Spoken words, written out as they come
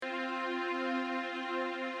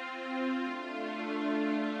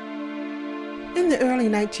In the early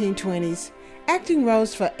 1920s, acting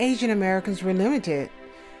roles for Asian Americans were limited.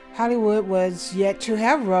 Hollywood was yet to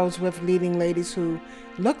have roles with leading ladies who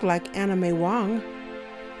looked like Anna May Wong.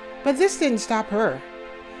 But this didn't stop her.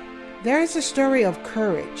 There is a story of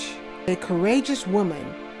courage, a courageous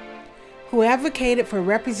woman who advocated for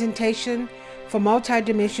representation for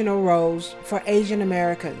multidimensional roles for Asian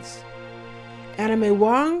Americans. Anna May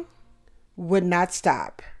Wong would not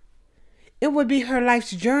stop. It would be her life's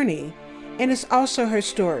journey, and it's also her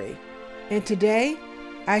story. And today,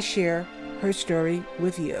 I share her story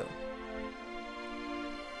with you.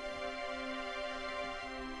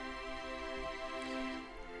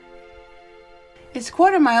 It's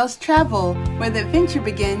Quarter Miles Travel, where the adventure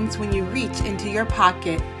begins when you reach into your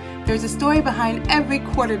pocket. There's a story behind every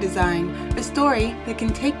quarter design, a story that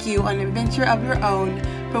can take you on an adventure of your own.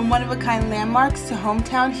 From one-of-a-kind landmarks to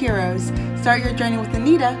hometown heroes, start your journey with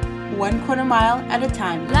Anita, 1 quarter mile at a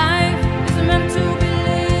time. Life is meant to be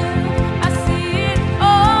lived. I see it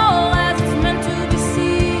all as it's meant to be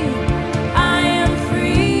seen. I am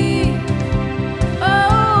free.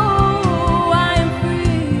 Oh, I am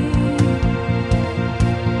free.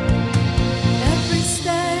 Every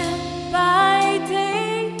step I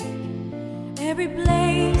take, every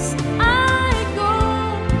place I go,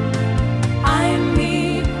 I am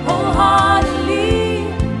me wholeheartedly.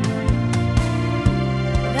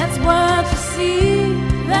 That's what you see.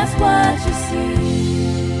 That's what you see.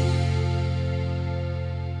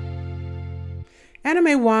 Anna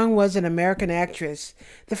May Wong was an American actress,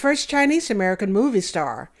 the first Chinese American movie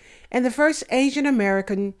star, and the first Asian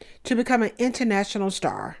American to become an international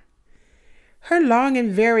star. Her long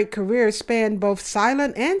and varied career spanned both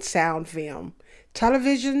silent and sound film,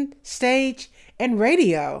 television, stage, and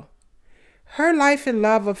radio. Her life and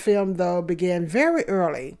love of film, though, began very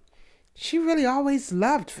early. She really always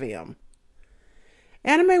loved film.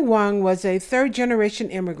 Anna May Wong was a third-generation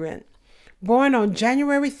immigrant, born on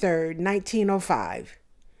January 3, 1905.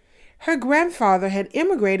 Her grandfather had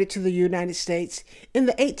immigrated to the United States in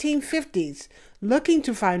the 1850s, looking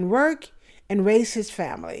to find work and raise his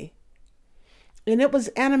family. And it was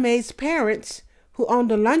Anna May's parents who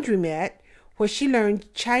owned a laundromat where she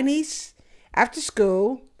learned Chinese after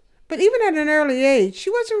school, but even at an early age, she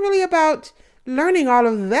wasn't really about learning all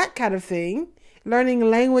of that kind of thing, learning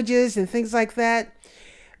languages and things like that.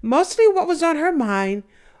 Mostly what was on her mind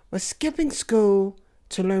was skipping school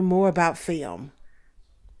to learn more about film.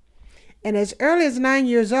 And as early as 9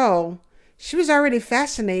 years old, she was already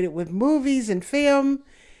fascinated with movies and film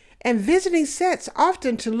and visiting sets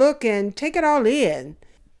often to look and take it all in.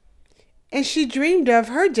 And she dreamed of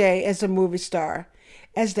her day as a movie star,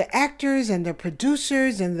 as the actors and the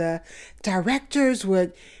producers and the directors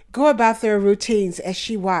would go about their routines as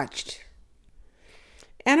she watched.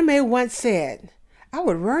 Anna May once said, "I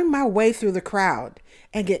would worm my way through the crowd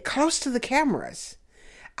and get close to the cameras.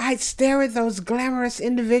 I'd stare at those glamorous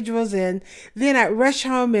individuals and then I'd rush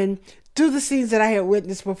home and do the scenes that I had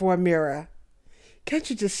witnessed before a mirror." Can't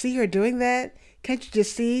you just see her doing that? Can't you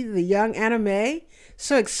just see the young Anna May,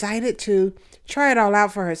 so excited to try it all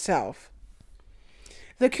out for herself?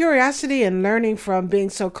 The curiosity and learning from being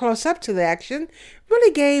so close up to the action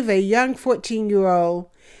really gave a young 14-year-old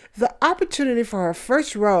the opportunity for her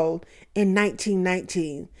first role in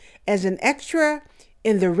 1919 as an extra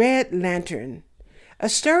in The Red Lantern, a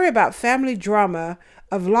story about family drama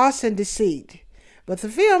of loss and deceit. But the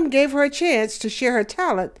film gave her a chance to share her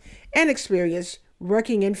talent and experience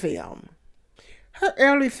working in film. Her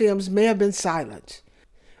early films may have been silent,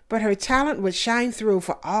 but her talent would shine through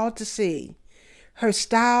for all to see. Her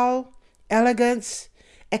style, elegance,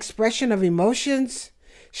 expression of emotions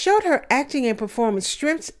showed her acting and performance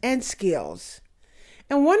strengths and skills.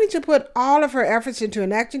 And wanting to put all of her efforts into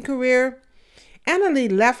an acting career, Anna Lee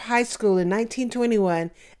left high school in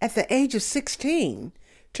 1921 at the age of 16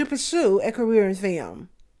 to pursue a career in film.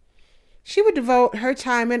 She would devote her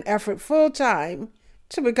time and effort full-time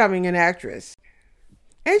to becoming an actress.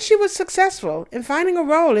 And she was successful in finding a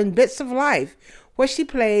role in Bits of Life, where she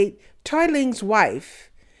played Toy Ling's wife.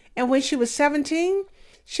 And when she was 17,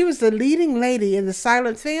 she was the leading lady in the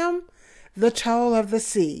silent film The Toll of the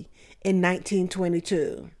Sea in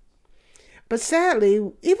 1922. But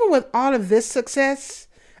sadly, even with all of this success,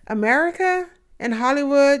 America and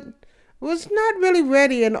Hollywood was not really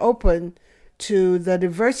ready and open to the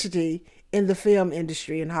diversity in the film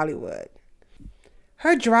industry in Hollywood.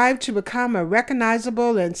 Her drive to become a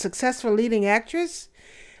recognizable and successful leading actress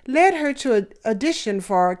led her to audition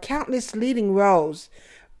for countless leading roles,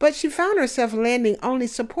 but she found herself landing only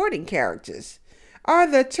supporting characters, or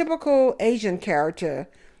the typical Asian character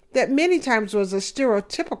that many times was a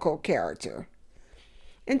stereotypical character.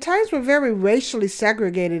 And times were very racially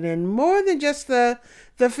segregated in more than just the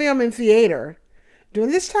film and theater.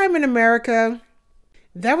 During this time in America,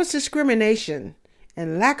 there was discrimination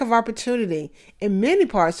and lack of opportunity in many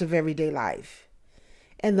parts of everyday life.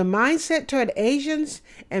 And the mindset toward Asians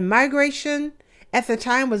and migration at the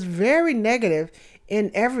time was very negative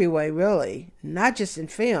in every way, really, not just in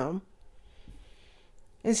film.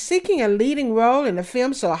 And seeking a leading role in a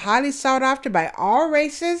film so highly sought after by all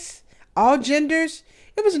races, all genders,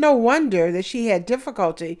 it was no wonder that she had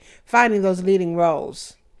difficulty finding those leading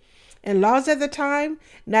roles. And laws at the time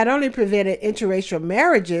not only prevented interracial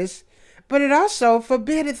marriages, but it also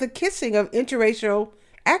forbade the kissing of interracial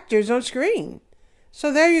actors on screen.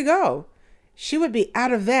 So there you go. She would be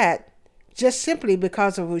out of that just simply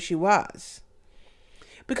because of who she was.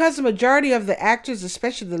 Because the majority of the actors,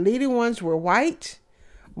 especially the leading ones, were white,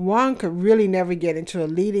 Wong could really never get into a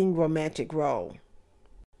leading romantic role.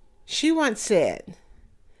 She once said,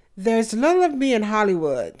 "There's little of me in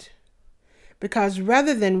Hollywood, because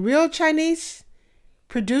rather than real Chinese,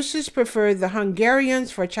 producers preferred the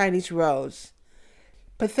Hungarians for Chinese roles.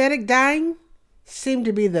 Pathetic dying seemed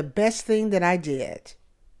to be the best thing that I did."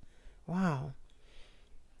 Wow.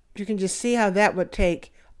 You can just see how that would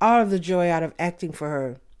take all of the joy out of acting for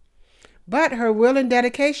her. But her will and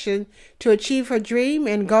dedication to achieve her dream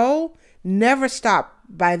and goal never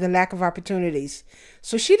stopped by the lack of opportunities.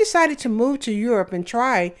 So she decided to move to Europe and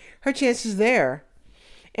try her chances there.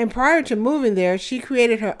 And prior to moving there, she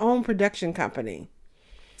created her own production company.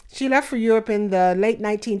 She left for Europe in the late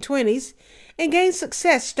 1920s and gained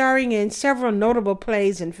success starring in several notable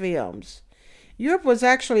plays and films. Europe was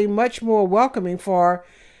actually much more welcoming for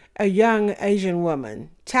a young Asian woman,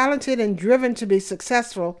 talented and driven to be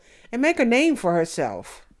successful and make a name for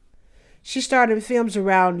herself. She starred in films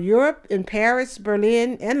around Europe, in Paris,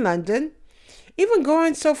 Berlin, and London, even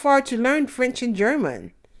going so far to learn French and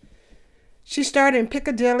German. She starred in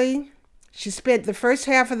Piccadilly. She spent the first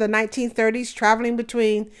half of the 1930s traveling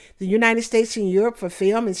between the United States and Europe for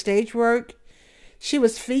film and stage work. She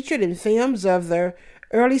was featured in films of the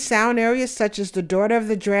early sound eras such as The Daughter of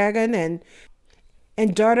the Dragon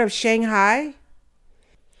and Daughter of Shanghai.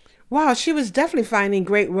 Wow, she was definitely finding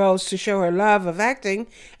great roles to show her love of acting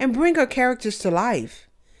and bring her characters to life.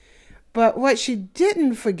 But what she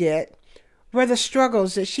didn't forget were the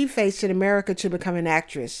struggles that she faced in America to become an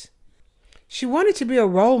actress. She wanted to be a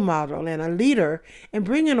role model and a leader and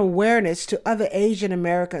bring an awareness to other Asian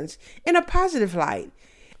Americans in a positive light,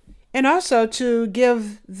 and also to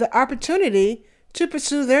give the opportunity to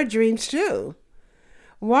pursue their dreams too.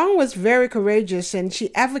 Wong was very courageous and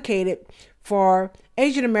she advocated for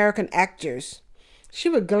Asian American actors. She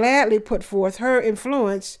would gladly put forth her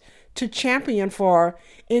influence to champion for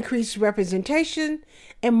increased representation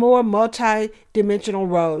and more multi-dimensional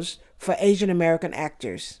roles for Asian American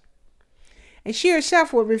actors. And she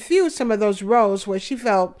herself would refuse some of those roles where she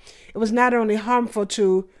felt it was not only harmful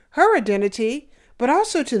to her identity, but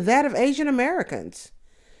also to that of Asian Americans.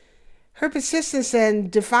 Her persistence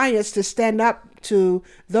and defiance to stand up to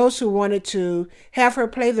those who wanted to have her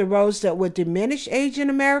play the roles that would diminish Asian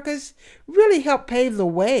Americans really helped pave the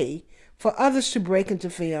way for others to break into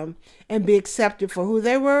film and be accepted for who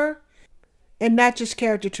they were, and not just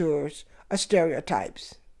caricatures or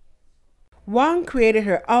stereotypes. Wong created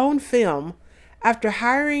her own film after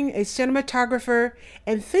hiring a cinematographer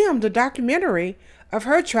and filmed a documentary of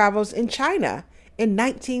her travels in China in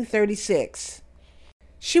 1936.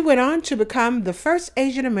 She went on to become the first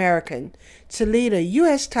Asian American to lead a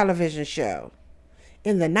U.S. television show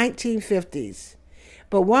in the 1950s.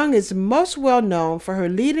 But Wong is most well known for her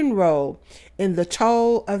leading role in The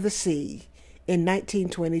Toll of the Sea in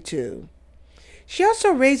 1922. She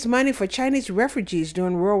also raised money for Chinese refugees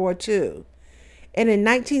during World War II. And in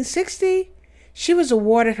 1960, she was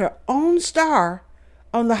awarded her own star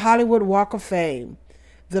on the Hollywood Walk of Fame,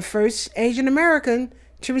 the first Asian American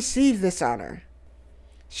to receive this honor.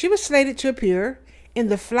 She was slated to appear in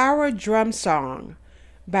The Flower Drum Song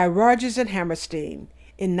by Rodgers and Hammerstein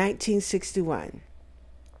in 1961.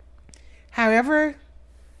 However,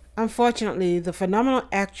 unfortunately, the phenomenal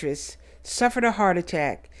actress suffered a heart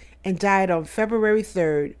attack and died on February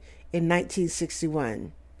 3rd in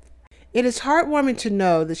 1961. It is heartwarming to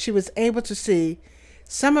know that she was able to see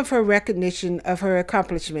some of her recognition of her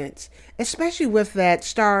accomplishments, especially with that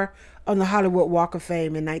star on the Hollywood Walk of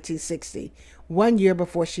Fame in 1960, 1 year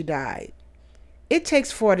before she died. It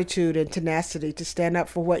takes fortitude and tenacity to stand up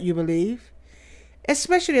for what you believe,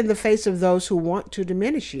 especially in the face of those who want to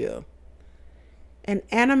diminish you. And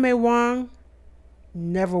Anna May Wong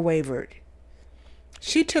never wavered.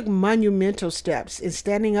 She took monumental steps in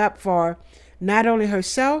standing up for not only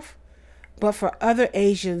herself, but for other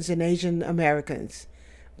Asians and Asian Americans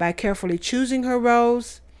by carefully choosing her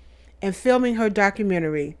roles and filming her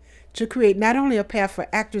documentary to create not only a path for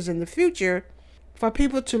actors in the future, for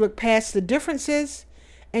people to look past the differences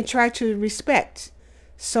and try to respect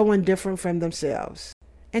someone different from themselves.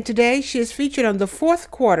 And today she is featured on the 4th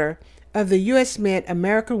quarter of the U.S. Mint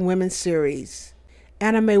American Women series.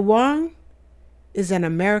 Anna May Wong is an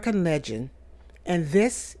American legend, and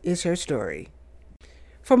this is her story.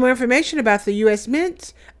 For more information about the U.S.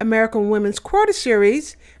 Mint American Women's Quarter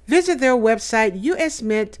series, visit their website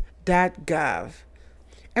usmint.gov.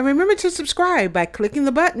 And remember to subscribe by clicking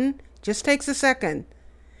the button. Just takes a second.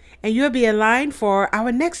 And you'll be in line for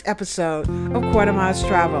our next episode of Quarter Miles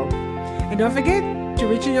Travel. And don't forget to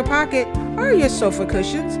reach in your pocket or your sofa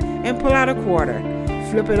cushions and pull out a quarter.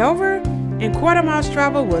 Flip it over, and Quarter Miles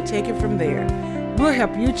Travel will take it from there. We'll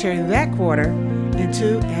help you turn that quarter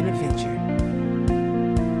into an adventure.